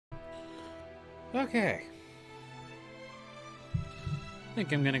Okay. I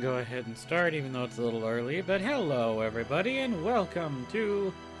think I'm gonna go ahead and start, even though it's a little early. But hello, everybody, and welcome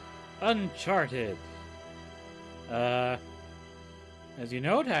to Uncharted. As you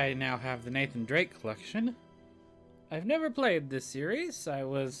note, I now have the Nathan Drake collection. I've never played this series. I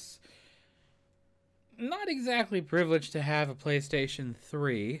was not exactly privileged to have a PlayStation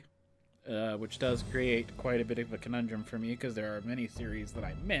 3, which does create quite a bit of a conundrum for me, because there are many series that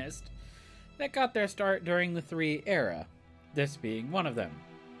I missed that got their start during the 3 era, this being one of them.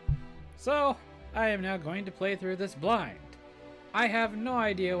 So, I am now going to play through this blind. I have no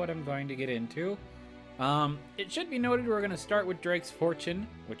idea what I'm going to get into. It should be noted we're going to start with Drake's Fortune,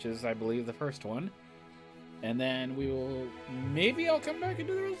 which is, I believe, the first one. And then we will... maybe I'll come back and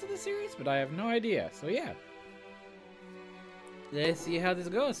do the rest of the series, but I have no idea. So, yeah. Let's see how this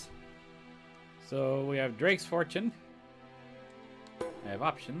goes. So, we have Drake's Fortune. I have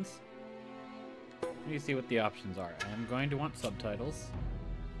options. Let me see what the options are. I'm going to want subtitles.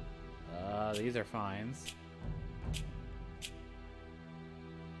 These are fines.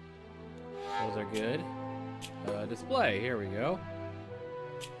 Those are good. Display, here we go.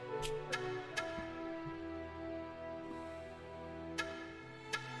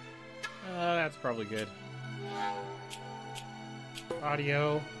 That's probably good.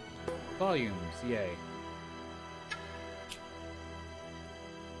 Audio. Volumes, yay.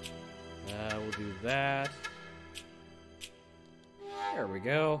 We'll do that. There we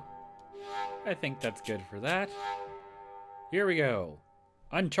go. I think that's good for that. Here we go.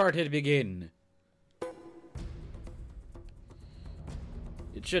 Uncharted begin.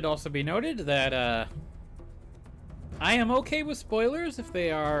 It should also be noted that I am okay with spoilers if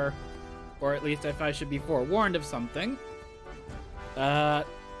they are, or at least if I should be forewarned of something.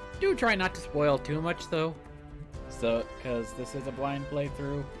 Do try not to spoil too much though. So, because this is a blind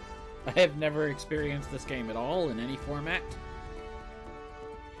playthrough. I have never experienced this game at all in any format.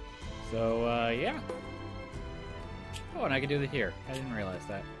 So, yeah. Oh, and I can do it here. I didn't realize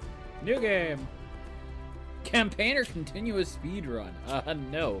that. New game! Campaign or continuous speed run?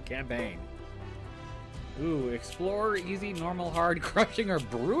 No, campaign. Ooh, explore, easy, normal, hard, crushing, or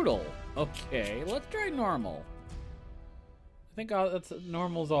brutal. Okay, let's try normal. I think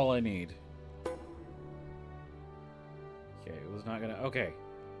normal's all I need. Okay, it was not gonna... okay.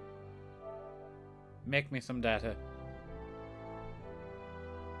 Make me some data.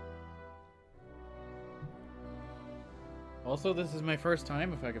 Also, this is my first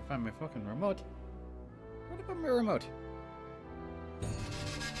time, if I can find my fucking remote. Where'd I put my remote?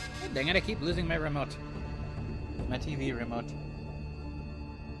 God dang it, I keep losing my remote. My TV remote.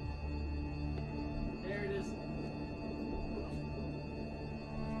 There it is.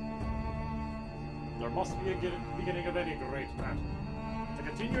 There must be a beginning of any great matter. The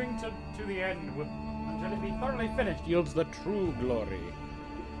continuing to the end until it be thoroughly finished yields the true glory.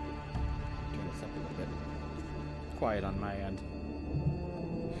 Turn this up a little bit. Quiet on my end.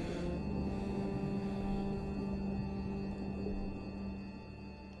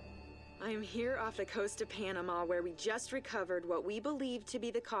 I am here off the coast of Panama, where we just recovered what we believe to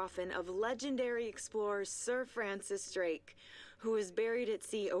be the coffin of legendary explorer Sir Francis Drake, who was buried at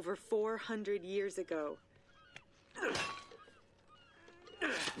sea over 400 years ago.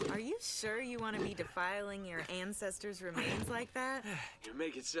 Are you sure you want to be defiling your ancestors' remains like that? You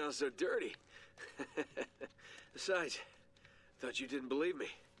make it sound so dirty. Besides, I thought you didn't believe me.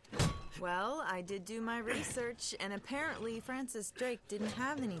 Well, I did do my research, and apparently Francis Drake didn't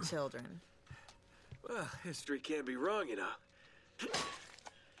have any children. Well, history can't be wrong, you know.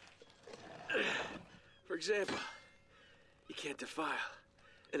 For example, you can't defile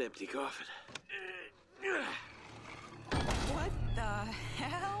an empty coffin. What the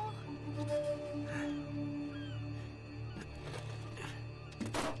hell?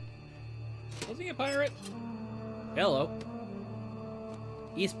 Was he a pirate? Hello.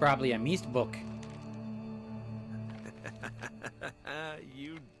 He's probably a mist book.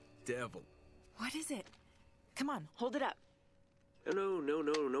 You devil. What is it? Come on, hold it up.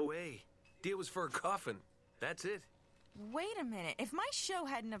 No way. Deal was for a coffin. That's it. Wait a minute. If my show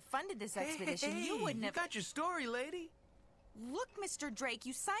hadn't have funded this expedition, you wouldn't have... You got your story, lady. Look, Mr. Drake,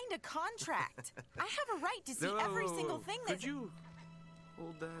 you signed a contract. I have a right to see every single thing that's... Could you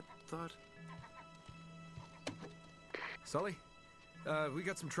hold that thought? Sully, we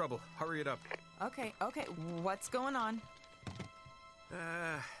got some trouble. Hurry it up. Okay. What's going on?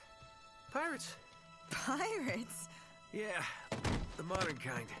 Pirates. Pirates? Yeah, the modern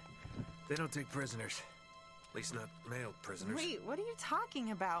kind. They don't take prisoners. At least not male prisoners. Wait, what are you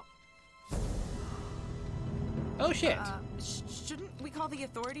talking about? Oh, shit. Shouldn't we call the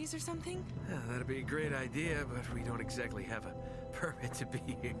authorities or something? Yeah, that'd be a great idea, but we don't exactly have a permit to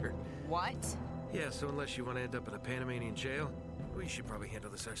be here. What? Yeah, so unless you want to end up in a Panamanian jail, we should probably handle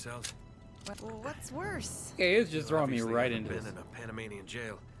this ourselves. Well, what's worse? Okay, it's just throwing me Obviously right haven't into been this. in a Panamanian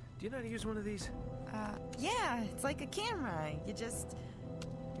jail. Do you know how to use one of these? Yeah, it's like a camera. You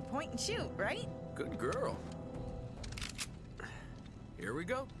point and shoot, right? Good girl. Here we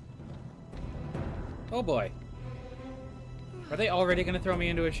go. Oh boy. Are they already going to throw me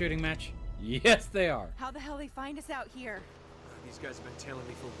into a shooting match? Yes, they are. How the hell they find us out here? These guys have been tailing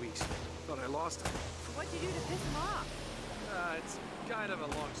me for weeks. Thought I lost them. What'd you do to piss them off? It's kind of a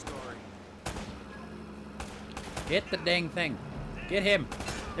long story. Get the dang thing. Get him.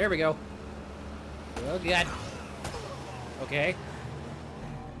 There we go. Oh, God. Okay.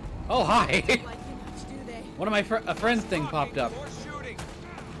 Oh, hi. One of my friends thing popped up.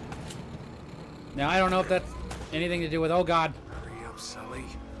 Now, I don't know if that's anything to do with... Oh, God. Hurry up, Sully.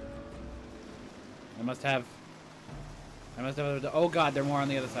 I must have... Oh, God, they're more on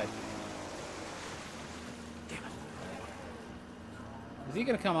the other side. Damn it. Is he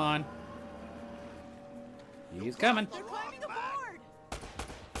going to come on? He's coming. They're climbing the board!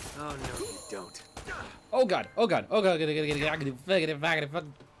 Oh, no, you don't. Oh, God. Oh, God. Oh, God. Fuck.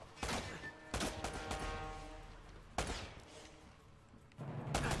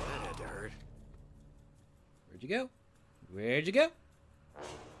 That had to hurt. Where'd you go? Where'd you go?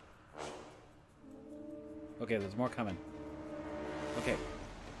 Okay, there's more coming. Okay.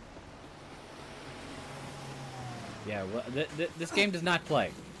 Yeah, well, this game does not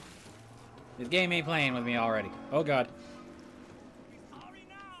play. This game ain't playing with me already. Oh, God.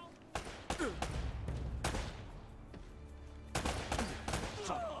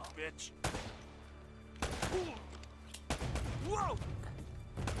 Son of a bitch. Whoa!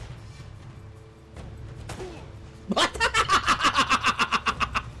 What?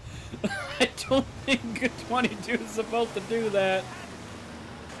 I don't think a 22 is supposed to do that.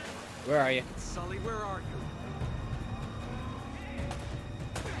 Where are you? Sully, where are you?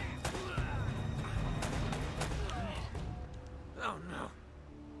 Oh, no.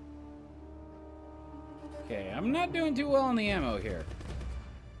 Okay, I'm not doing too well on the ammo here.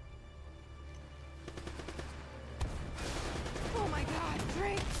 Oh my God,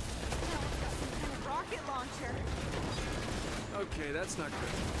 Drake! That one's got some kind of rocket launcher. Okay, that's not good.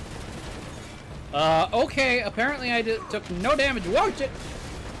 Okay, apparently I took no damage. Watch it!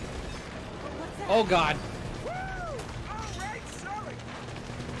 What's that? Oh, God. Woo! All right, Sully.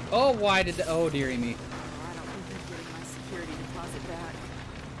 Oh, why did the... Oh, dearie me. I don't think I'm getting my security deposit back.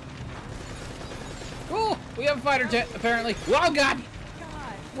 Oh, we have a fighter jet, apparently. Oh, God! God!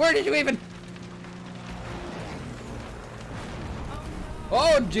 Where did you even...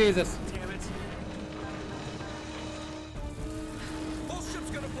 Oh, Jesus. Damn it. Whole ship's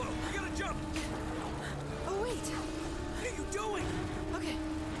gonna blow. We gotta jump. Oh, wait! What are you doing? Okay,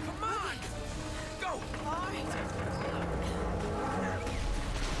 Come on. Go. alright.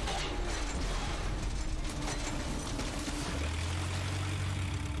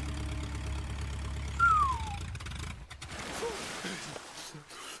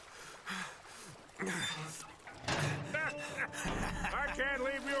 I can't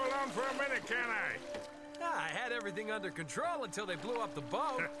leave you alone for a minute, can I? I had everything under control until they blew up the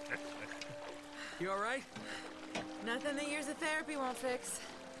boat. You all right? Nothing that years of therapy won't fix.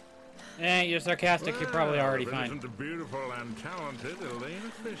 Eh, you're sarcastic. You're probably already But fine. Isn't the beautiful and talented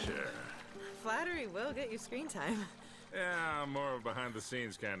Elena Fisher? Flattery will get you screen time. Yeah, I'm more of a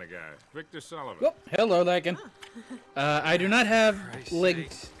behind-the-scenes kind of guy. Victor Sullivan. Oh, hello, Lycan. I do not have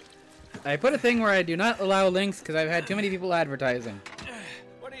links. I put a thing where I do not allow links because I've had too many people advertising.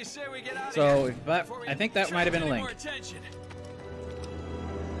 What do you say we get out of So, here? if that, Before we I think that might have been a attract any link. more attention?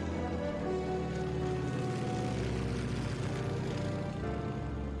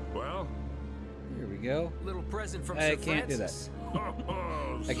 Well? Here we go. Little present from I Sir can't do that.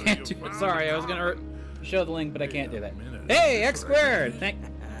 Francis. I can't do it. Sorry, I was gonna show the link, but I can't do that. Hey, X squared! Thank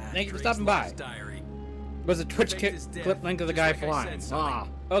you for stopping by. Diary. Was a Twitch Faked his death, clip link of the just guy like I flying. said, Sully. Ah,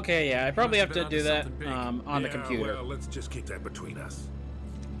 okay, yeah, I probably have Must to have do been that onto something on the computer. Well, let's just keep that between us.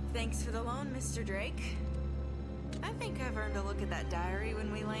 Thanks for the loan, Mr. Drake. I think I've earned a look at that diary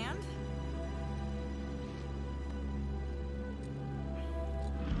when we land.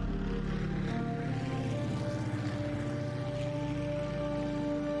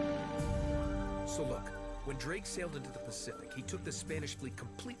 So look, when Drake sailed into the Pacific, he took the Spanish fleet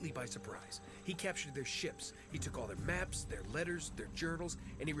completely by surprise. He captured their ships, he took all their maps, their letters, their journals,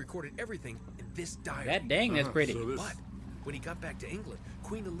 and he recorded everything in this diary. That dang, that's pretty. So this But When he got back to England,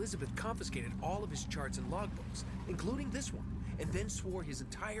 Queen Elizabeth confiscated all of his charts and logbooks, including this one, and then swore his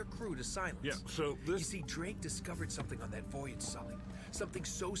entire crew to silence. Yeah, so this... You see, Drake discovered something on that voyage, Sully. Something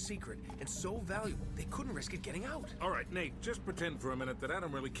so secret and so valuable, they couldn't risk it getting out. All right, Nate, just pretend for a minute that I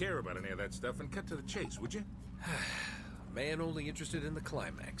don't really care about any of that stuff and cut to the chase, would you? Man only interested in the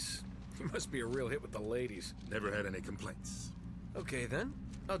climax. He must be a real hit with the ladies. Never had any complaints. Okay, then.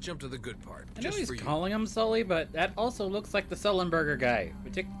 I'll jump to the good part. I know just he's for you. calling him Sully, but that also looks like the Sullenberger guy.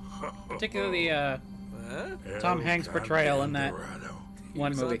 Particularly, Tom El Hanks' portrayal in that Dorado.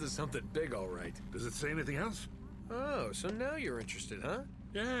 one He's movie. onto something big, all right. Does it say anything else? Oh, so now you're interested, huh?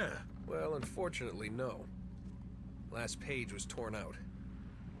 Yeah. Well, unfortunately, no. Last page was torn out.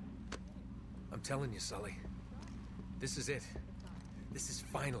 I'm telling you, Sully. This is it. This is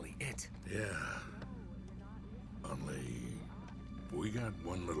finally it. Yeah. Only... we got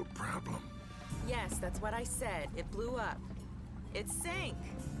one little problem. Yes, that's what I said. It blew up. It sank.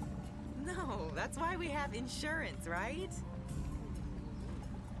 No, that's why we have insurance, right?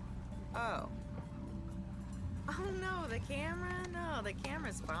 Oh. Oh no, the camera? No, the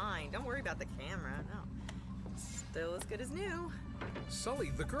camera's fine. Don't worry about the camera, no. Still as good as new.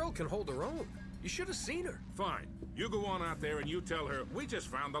 Sully, the girl can hold her own. You should have seen her. Fine. You go on out there and you tell her, we just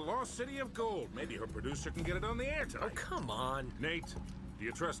found the lost city of gold. Maybe her producer can get it on the air tonight. Oh, come on. Nate, do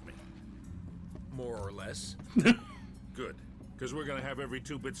you trust me? More or less. Good. Because we're gonna have every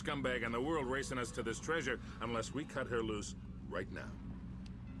two-bit scumbag in the world racing us to this treasure unless we cut her loose right now.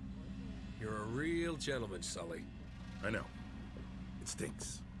 You're a real gentleman, Sully. I know. It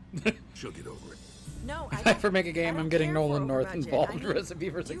stinks. She'll get over it. No, I If I don't, ever make a game, I don't I'm getting care Nolan for North over budget. involved. I mean, Recipe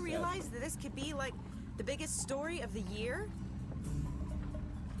for do you success. realize that this could be like the biggest story of the year?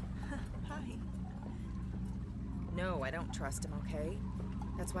 Hi. No, I don't trust him, okay?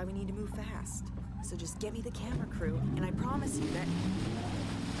 That's why we need to move fast. So just get me the camera crew, and I promise you that...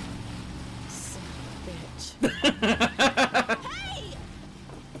 Son of a bitch. Hey!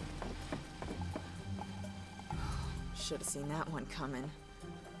 Should have seen that one coming.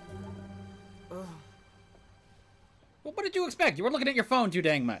 Ugh. Well, what did you expect? You were looking at your phone too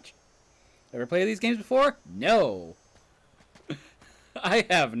dang much. Ever played these games before? No. I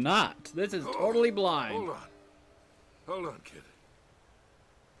have not. This is totally blind. Hold on. Hold on, kid.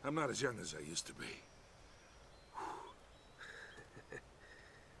 I'm not as young as I used to be.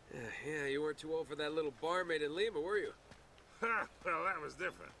 Yeah, you weren't too old for that little barmaid in Lima, were you? Ha! Well, that was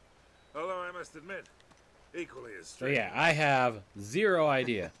different. Although I must admit, equally as So strange. yeah, I have zero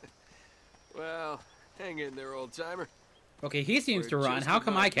idea. Well, hang in there, old-timer. Okay, he seems to We're run. just How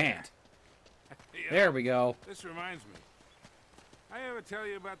come I about there. can't? You know, There we go. This reminds me. I ever tell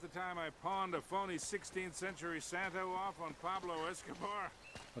you about the time I pawned a phony 16th century Santo off on Pablo Escobar?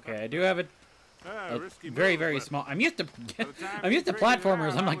 Okay, I do have a Risky very, move, very but small. I'm used to the time I'm you used to figured it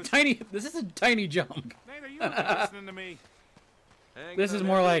platformers. out, I'm I like was- tiny. This is a tiny jump. Nate, are you even listening to me? This is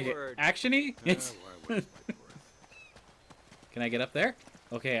more like actiony. It's. Why waste my breath? Can I get up there?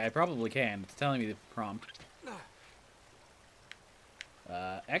 Okay, I probably can. It's telling me the prompt.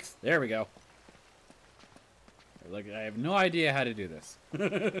 X. There we go. Like, I have no idea how to do this.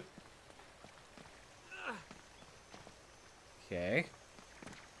 Okay.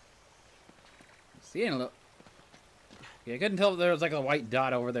 Seeing a little. Okay, I couldn't tell if there was like a white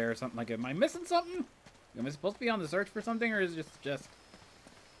dot over there or something. Like, am I missing something? Am I supposed to be on the search for something, or is it just?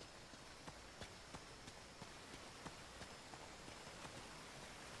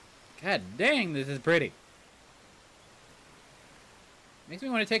 God dang, this is pretty. Makes me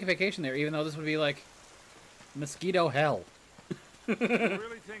want to take a vacation there, even though this would be like mosquito hell. You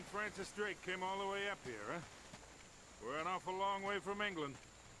really think Francis Drake came all the way up here, huh? We're an awful long way from England.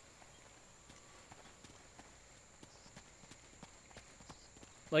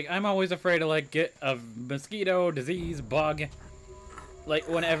 Like, I'm always afraid to like get a mosquito, disease, bug. Like,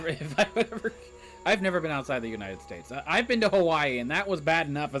 whenever, if I would ever, I've never been outside the United States. I've been to Hawaii, and that was bad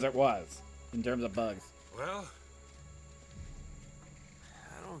enough as it was in terms of bugs. Well,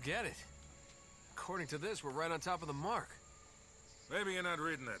 I don't get it. According to this, we're right on top of the mark. maybe you're not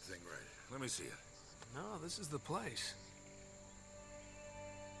reading that thing right. Let me see it. No, this is the place.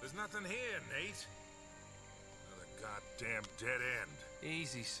 There's nothing here, Nate. Another goddamn dead end.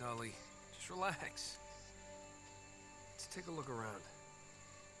 Easy, Sully. Just relax. Let's take a look around.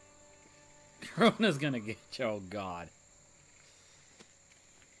 Corona's gonna get you, oh god.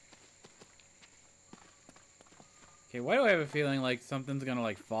 Okay, why do I have a feeling like something's gonna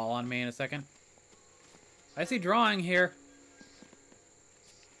like fall on me in a second? I see drawing here.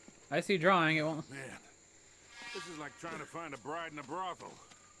 I see drawing, it won't... Man, this is like trying to find a bride in a brothel.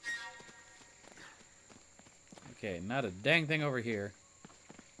 Okay, not a dang thing over here.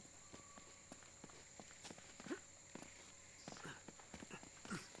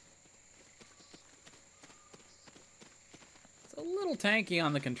 It's a little tanky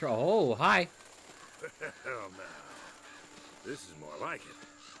on the control. Oh, hi. Hell no. This is more like it.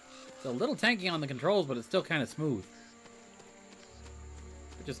 It's a little tanky on the controls, but it's still kind of smooth.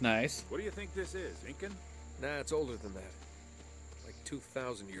 Which is nice. What do you think this is, Incan? Nah, it's older than that. Like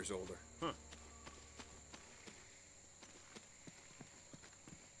 2,000 years older. Huh.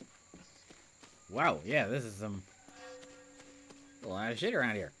 Wow, yeah, this is some... a lot of shit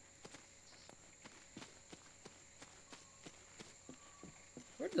around here.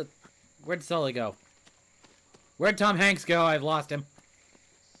 Where'd Sully go? Where'd Tom Hanks go? I've lost him.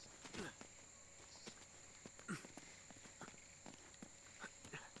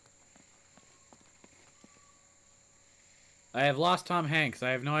 I have lost Tom Hanks.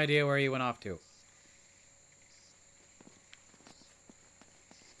 I have no idea where he went off to.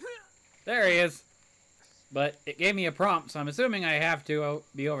 There he is. But it gave me a prompt, so I'm assuming I have to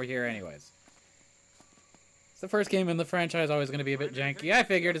be over here anyways. It's the first game in the franchise, always going to be a bit janky. I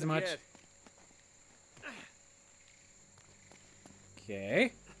figured as much.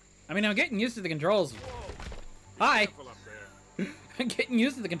 Okay. I mean, I'm getting used to the controls. Hi! I'm getting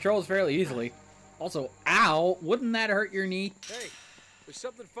used to the controls fairly easily. Also, ow! Wouldn't that hurt your knee? Hey, there's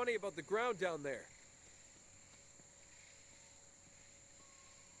something funny about the ground down there.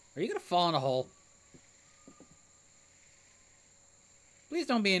 Are you gonna fall in a hole? Please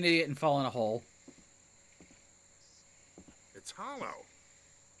don't be an idiot and fall in a hole. It's hollow.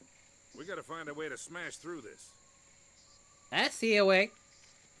 We gotta find a way to smash through this. I see a way.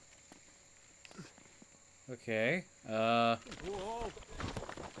 Okay. Whoa.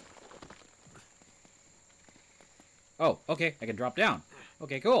 Oh, okay. I can drop down.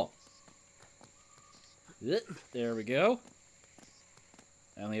 Okay, cool. There we go.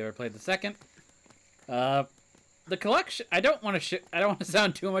 I only ever played the second. The collection. I don't want to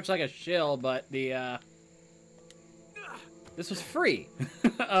sound too much like a shill, but the this was free.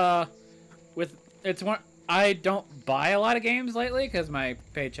 I don't buy a lot of games lately because my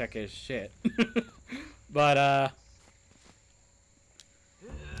paycheck is shit. But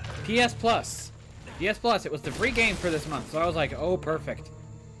PS Plus. PS Plus, it was the free game for this month, so I was like, oh, perfect.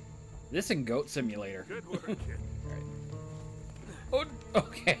 This and Goat Simulator. Good work, kid. Oh,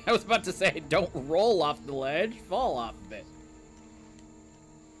 okay, I was about to say, don't roll off the ledge, fall off of it.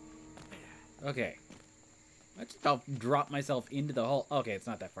 Okay. I just about dropped myself into the hole. Okay, it's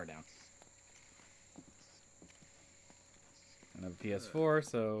not that far down. I have a PS4,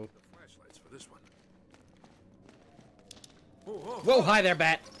 so... The flashlights for this one. Whoa, hi there,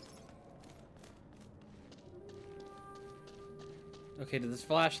 bat! Okay, did this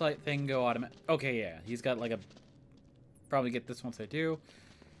flashlight thing go automatic? Okay, yeah, he's got like a... Probably get this once I do.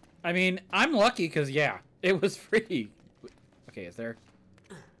 I mean, I'm lucky because, yeah, it was free. Okay, is there...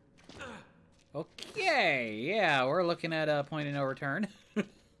 Okay, yeah, we're looking at a point of no return.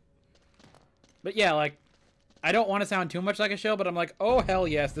 But yeah, like, I don't want to sound too much like a shill, but I'm like, oh, hell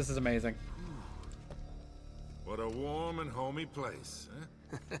yes, this is amazing. What a warm and homey place,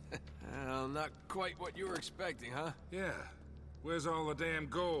 huh? Well, not quite what you were expecting, huh? Yeah. Where's all the damn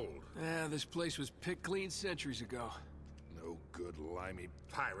gold? Yeah, this place was picked clean centuries ago. No good limey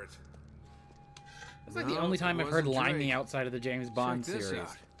pirate. It's like the only time I've heard limey outside of the James Bond Check this series.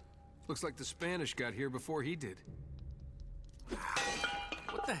 out. Looks like the Spanish got here before he did.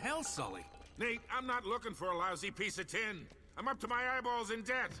 What the hell, Sully? Nate, I'm not looking for a lousy piece of tin. I'm up to my eyeballs in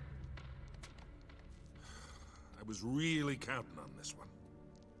debt. I was really counting on this one.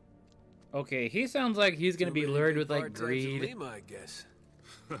 Okay, he sounds like he's gonna be lured with like greed Lima, I guess.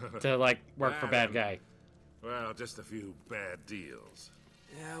 to like work for bad guy. Well, just a few bad deals.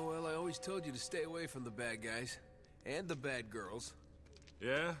 Yeah, well, I always told you to stay away from the bad guys. And the bad girls.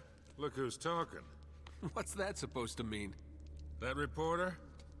 Yeah? Look who's talking. What's that supposed to mean? That reporter?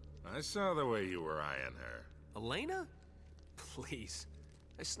 I saw the way you were eyeing her. Elena? Please.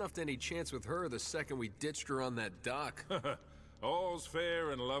 I snuffed any chance with her the second we ditched her on that dock. All's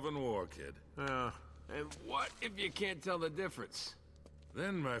fair in love and war, kid. And what if you can't tell the difference?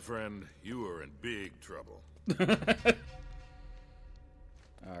 Then, my friend, you are in big trouble. Alrighty.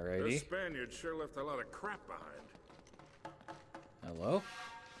 The Spaniards sure left a lot of crap behind. Hello?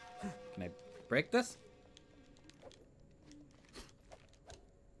 Can I break this?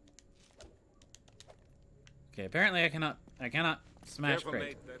 Okay, apparently I cannot smash Careful, crate.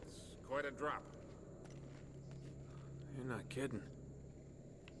 Nate, that's quite a drop. You're not kidding.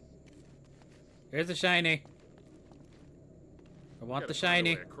 Here's the shiny. I want the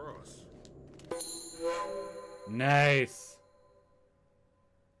shiny. Across. Nice.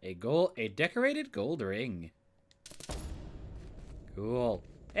 A decorated gold ring. Cool.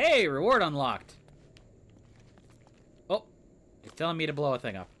 Hey, reward unlocked. Oh, it's telling me to blow a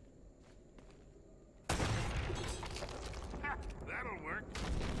thing up. That'll work.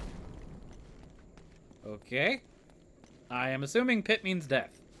 Okay. I am assuming pit means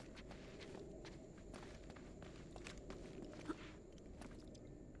death.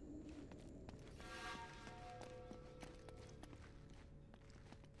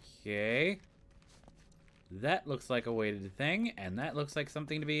 Okay. That looks like a weighted thing, and that looks like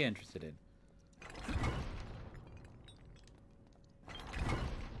something to be interested in.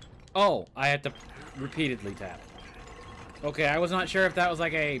 Oh, I had to repeatedly tap. Okay, I was not sure if that was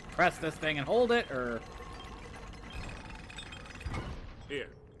like a press this thing and hold it, or... Here,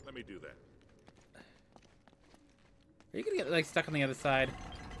 let me do that. Are you gonna get, like, stuck on the other side?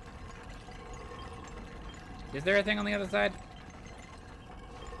 Is there a thing on the other side?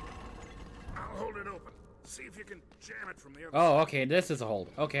 I'll hold it open. See if you can jam it from the other Oh, side. okay, this is a hold.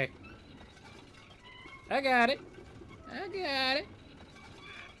 Okay. I got it. I got it.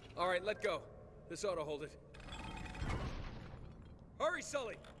 All right, let go. This ought to hold it. Hurry,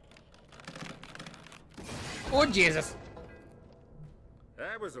 Sully! Oh, Jesus.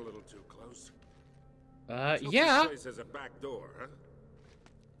 That was a little too close. Let's hope yeah. This place has a back door, huh?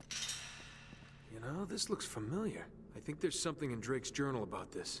 You know, this looks familiar. I think there's something in Drake's journal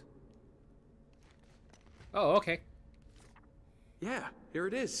about this. Oh, okay. Yeah, here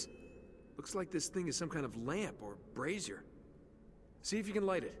it is. Looks like this thing is some kind of lamp or brazier. See if you can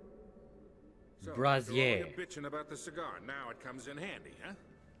light it. So, Brazier. You're bitching about the cigar. Now it comes in handy, huh?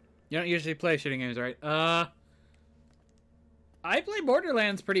 You don't usually play shooting games, right? I play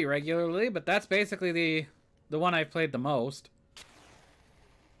Borderlands pretty regularly, but that's basically the one I've played the most.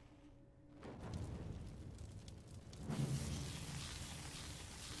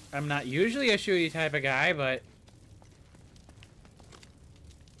 I'm not usually a shooty type of guy, but...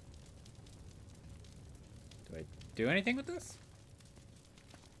 Do I do anything with this?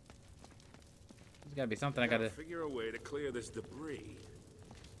 There's gotta be something I gotta... Figure a way to clear this debris.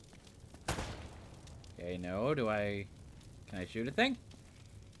 Okay, no, do I... Can I shoot a thing?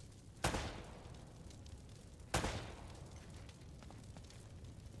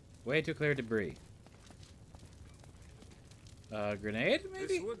 Way to clear debris. Grenade, maybe?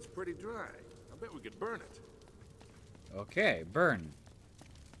 This wood's pretty dry. I bet we could burn it. Okay, burn.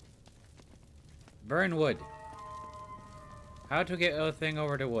 Burn wood. How to get a thing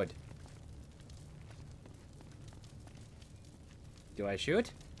over to wood? Do I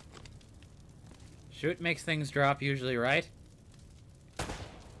shoot? Shoot makes things drop usually, right?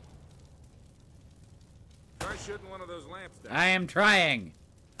 Try shooting one of those lamps down. I am trying.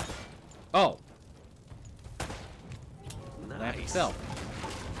 Oh. Lamp itself.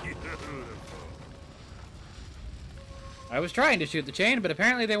 I was trying to shoot the chain, but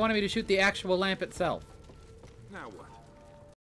apparently they wanted me to shoot the actual lamp itself. Now what?